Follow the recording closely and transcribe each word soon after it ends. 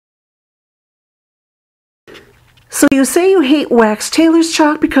So you say you hate wax Tailor's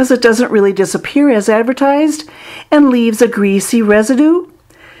chalk because it doesn't really disappear as advertised and leaves a greasy residue?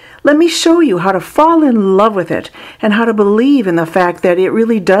 Let me show you how to fall in love with it and how to believe in the fact that it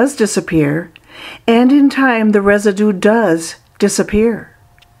really does disappear, and in time the residue does disappear.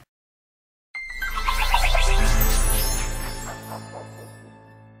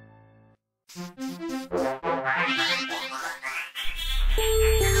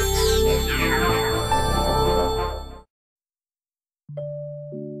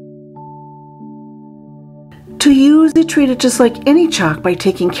 To use it, treat it just like any chalk by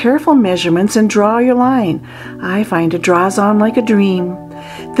taking careful measurements and draw your line. I find it draws on like a dream.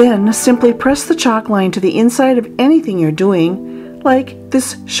 Then simply press the chalk line to the inside of anything you're doing, like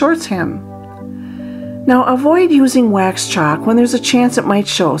this shorts hem. Now avoid using wax chalk when there's a chance it might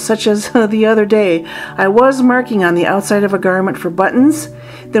show, such as the other day. I was marking on the outside of a garment for buttons,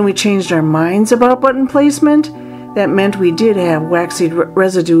 then we changed our minds about button placement. That meant we did have waxy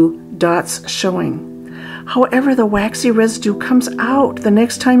residue dots showing. However, the waxy residue comes out the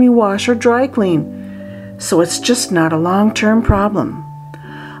next time you wash or dry clean, so it's just not a long-term problem.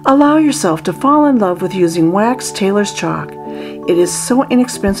 Allow yourself to fall in love with using wax Tailor's chalk. It is so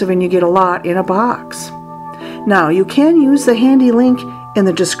inexpensive and you get a lot in a box. Now, you can use the handy link in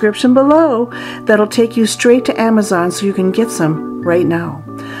the description below that'll take you straight to Amazon so you can get some right now.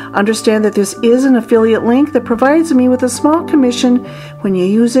 Understand that this is an affiliate link that provides me with a small commission when you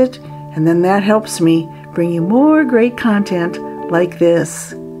use it, and then that helps me bring you more great content like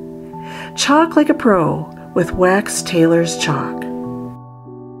this. Chalk like a pro with wax Tailor's chalk.